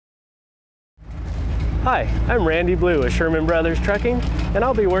Hi, I'm Randy Blue with Sherman Brothers Trucking, and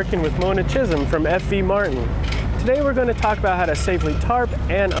I'll be working with Mona Chisum from FV Martin. Today we're going to talk about how to safely tarp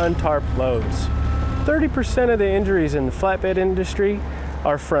and untarp loads. 30% of the injuries in the flatbed industry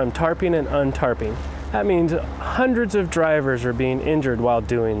are from tarping and untarping. That means hundreds of drivers are being injured while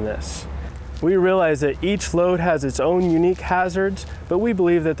doing this. We realize that each load has its own unique hazards, but we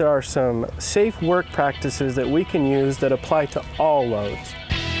believe that there are some safe work practices that we can use that apply to all loads.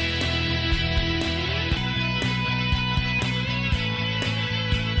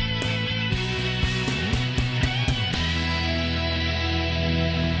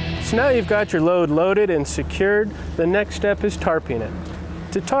 So now you've got your load loaded and secured, the next step is tarping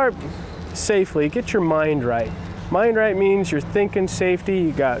it. To tarp safely, get your mind right. Mind right means you're thinking safety,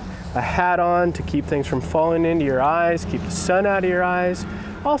 you got a hat on to keep things from falling into your eyes, keep the sun out of your eyes.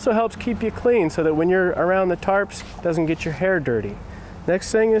 Also helps keep you clean so that when you're around the tarps, it doesn't get your hair dirty. Next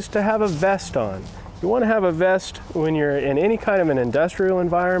thing is to have a vest on. You want to have a vest when you're in any kind of an industrial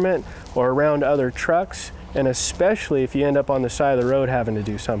environment or around other trucks, and especially if you end up on the side of the road having to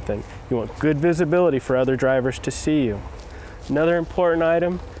do something. You want good visibility for other drivers to see you. Another important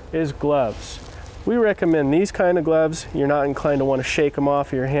item is gloves. We recommend these kind of gloves. You're not inclined to want to shake them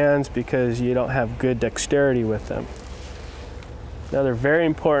off your hands because you don't have good dexterity with them. Another very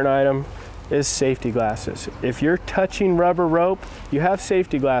important item is safety glasses. If you're touching rubber rope, you have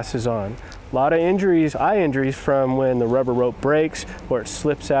safety glasses on. A lot of injuries, eye injuries, from when the rubber rope breaks or it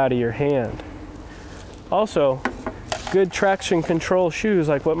slips out of your hand. Also, good traction control shoes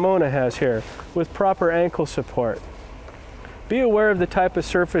like what Mona has here with proper ankle support. Be aware of the type of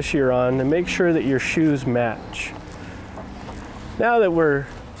surface you're on and make sure that your shoes match. Now that we're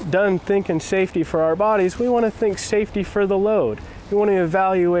done thinking safety for our bodies, we want to think safety for the load. You want to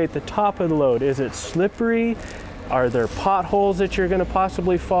evaluate the top of the load. Is it slippery? Are there potholes that you're going to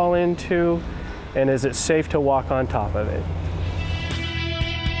possibly fall into? And is it safe to walk on top of it?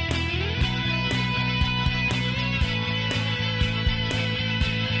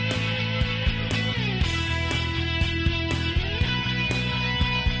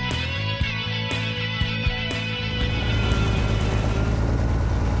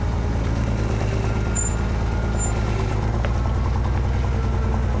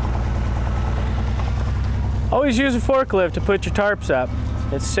 Always use a forklift to put your tarps up.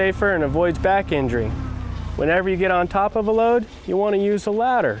 It's safer and avoids back injury. Whenever you get on top of a load, you want to use a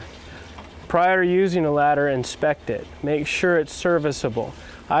ladder. Prior to using a ladder, inspect it. Make sure it's serviceable.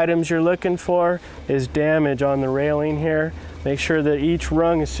 Items you're looking for is damage on the railing here. Make sure that each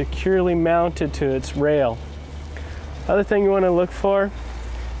rung is securely mounted to its rail. Other thing you want to look for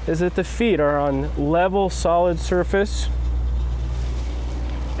is that the feet are on level, solid surface,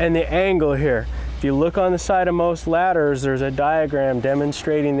 and the angle here. If you look on the side of most ladders, there's a diagram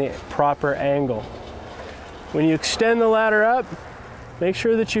demonstrating the proper angle. When you extend the ladder up, make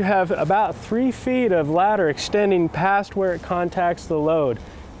sure that you have about 3 feet of ladder extending past where it contacts the load.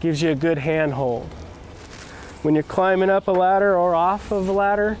 Gives you a good handhold. When you're climbing up a ladder or off of a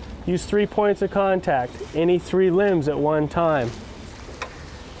ladder, use 3 points of contact, any 3 limbs at one time.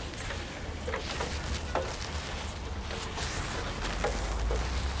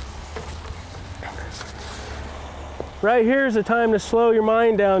 Right here is the time to slow your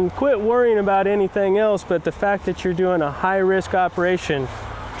mind down. Quit worrying about anything else but the fact that you're doing a high-risk operation,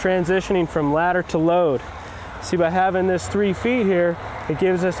 transitioning from ladder to load. See, by having this 3 feet here, it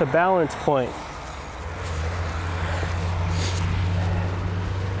gives us a balance point.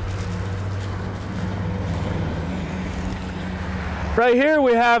 Right here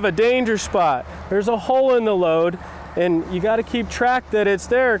we have a danger spot. There's a hole in the load, and you got to keep track that it's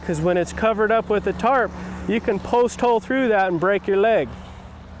there, because when it's covered up with a tarp, you can post hole through that and break your leg.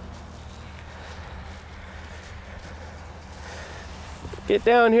 Get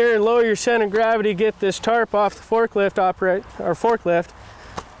down here and lower your center of gravity, get this tarp off the forklift.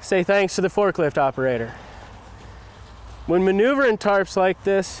 Say thanks to the forklift operator. When maneuvering tarps like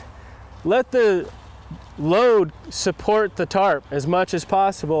this, let the load support the tarp as much as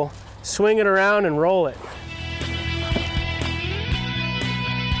possible. Swing it around and roll it.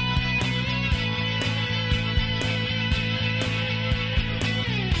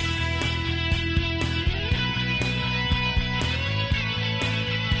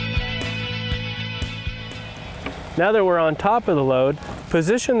 Now that we're on top of the load,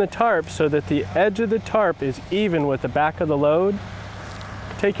 position the tarp so that the edge of the tarp is even with the back of the load.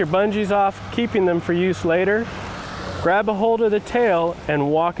 Take your bungees off, keeping them for use later. Grab a hold of the tail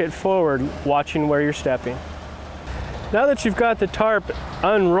and walk it forward, watching where you're stepping. Now that you've got the tarp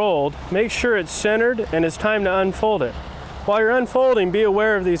unrolled, make sure it's centered and it's time to unfold it. While you're unfolding, be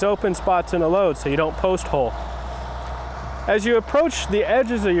aware of these open spots in the load so you don't post hole. As you approach the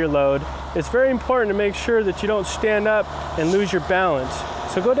edges of your load, it's very important to make sure that you don't stand up and lose your balance.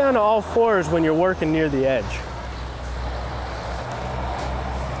 So go down to all fours when you're working near the edge.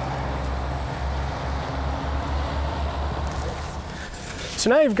 So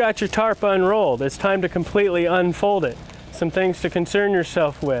now you've got your tarp unrolled. It's time to completely unfold it. Some things to concern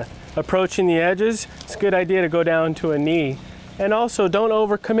yourself with. Approaching the edges, it's a good idea to go down to a knee. And also don't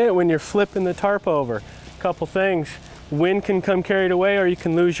overcommit when you're flipping the tarp over. A couple things. Wind can come carried away or you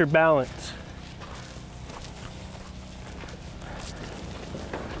can lose your balance.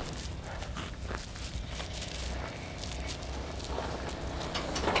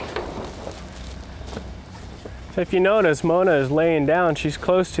 So if you notice, Mona is laying down, she's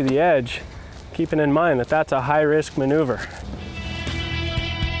close to the edge, keeping in mind that that's a high-risk maneuver.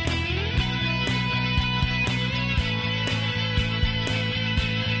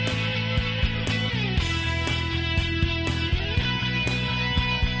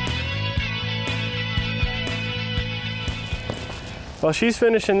 While she's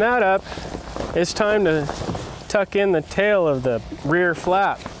finishing that up, it's time to tuck in the tail of the rear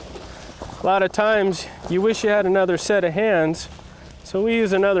flap. A lot of times you wish you had another set of hands, so we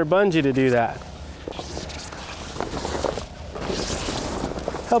use another bungee to do that.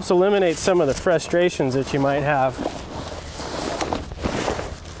 Helps eliminate some of the frustrations that you might have.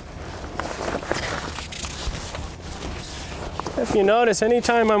 If you notice,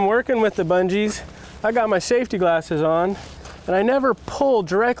 anytime I'm working with the bungees, I got my safety glasses on, and I never pull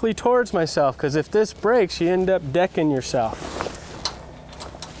directly towards myself, because if this breaks, you end up decking yourself.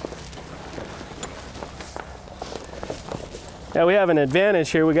 Now we have an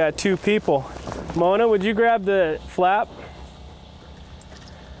advantage here. We got two people. Mona, would you grab the flap?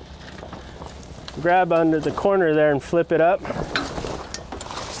 Grab under the corner there and flip it up.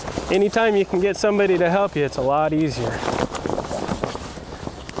 Anytime you can get somebody to help you, it's a lot easier.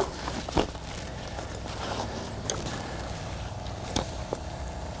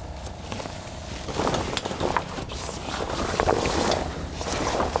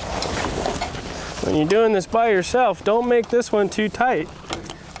 When you're doing this by yourself, don't make this one too tight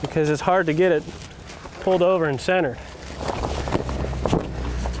because it's hard to get it pulled over and centered.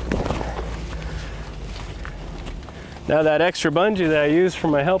 Now that extra bungee that I use for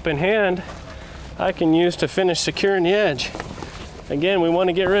my helping hand, I can use to finish securing the edge. Again, we want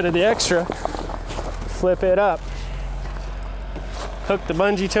to get rid of the extra. Flip it up. Hook the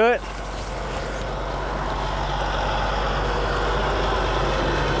bungee to it.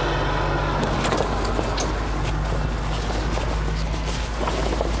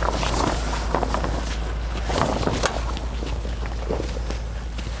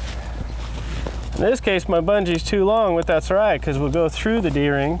 In this case, my bungee's too long, but that's all right, because we'll go through the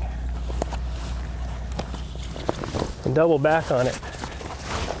D-ring and double back on it.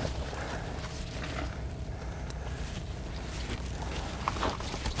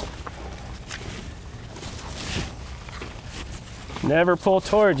 Never pull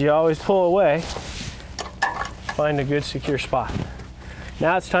towards you, always pull away. Find a good secure spot.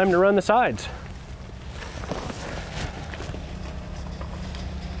 Now it's time to run the sides.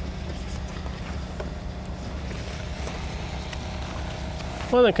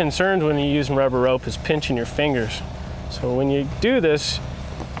 One of the concerns when you're using rubber rope is pinching your fingers. So when you do this,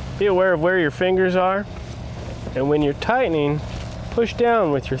 be aware of where your fingers are, and when you're tightening, push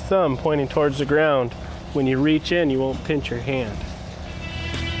down with your thumb pointing towards the ground. When you reach in, you won't pinch your hand.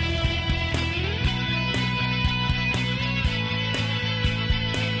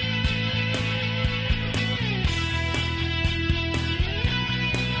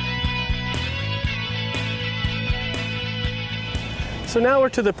 So now we're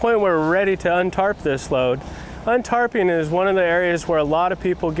to the point where we're ready to untarp this load. Untarping is one of the areas where a lot of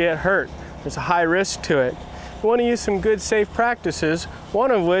people get hurt. There's a high risk to it. We want to use some good safe practices,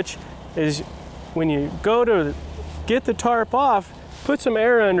 one of which is when you go to get the tarp off, put some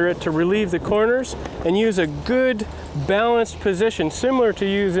air under it to relieve the corners and use a good balanced position similar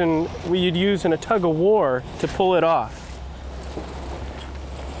to what you'd use in a tug of war to pull it off.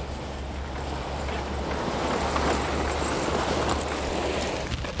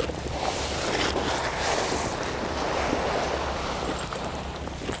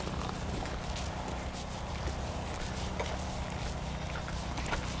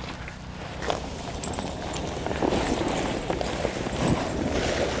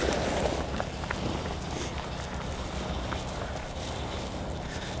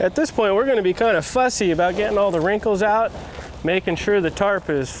 At this point, we're going to be kind of fussy about getting all the wrinkles out, making sure the tarp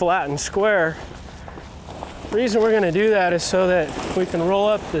is flat and square. The reason we're going to do that is so that we can roll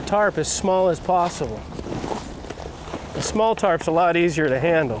up the tarp as small as possible. The small tarp's a lot easier to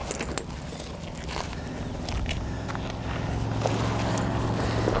handle.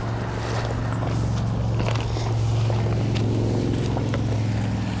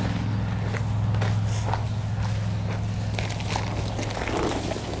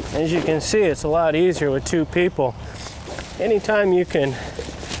 As you can see, it's a lot easier with two people. Anytime you can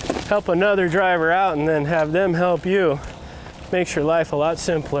help another driver out and then have them help you, makes your life a lot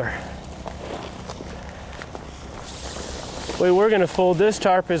simpler. The way we're going to fold this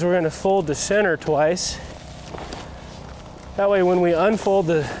tarp is we're going to fold the center twice. That way when we unfold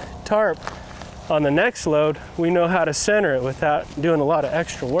the tarp on the next load, we know how to center it without doing a lot of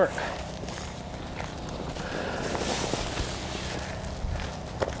extra work.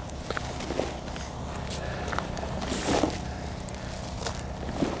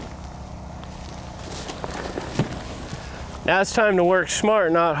 Now it's time to work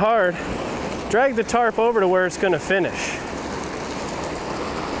smart, not hard. Drag the tarp over to where it's going to finish.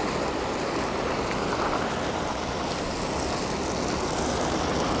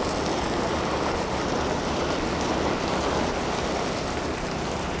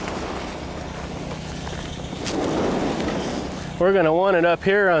 We're going to want it up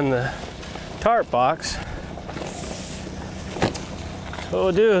here on the tarp box. So what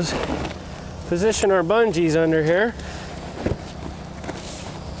we'll do is position our bungees under here.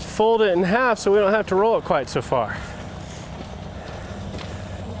 Fold it in half so we don't have to roll it quite so far.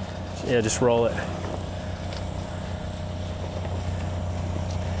 Yeah, just roll it.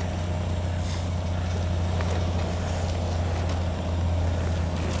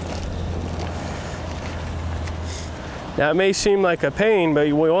 Now it may seem like a pain, but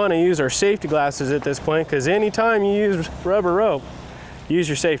we want to use our safety glasses at this point, because anytime you use rubber rope, use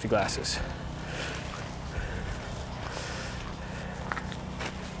your safety glasses.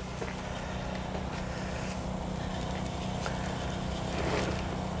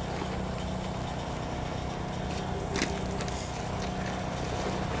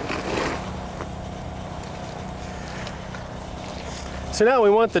 So now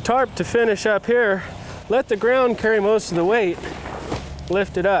we want the tarp to finish up here. Let the ground carry most of the weight.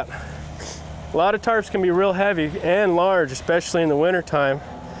 Lift it up. A lot of tarps can be real heavy and large, especially in the winter time.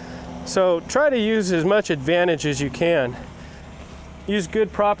 So try to use as much advantage as you can. Use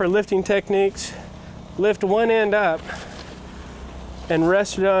good proper lifting techniques. Lift one end up and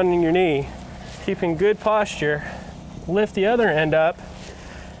rest it on your knee, keeping good posture. Lift the other end up,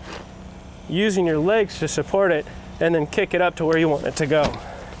 using your legs to support it, and then kick it up to where you want it to go.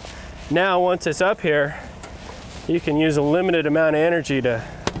 Now, once it's up here, you can use a limited amount of energy to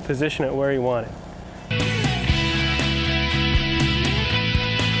position it where you want it.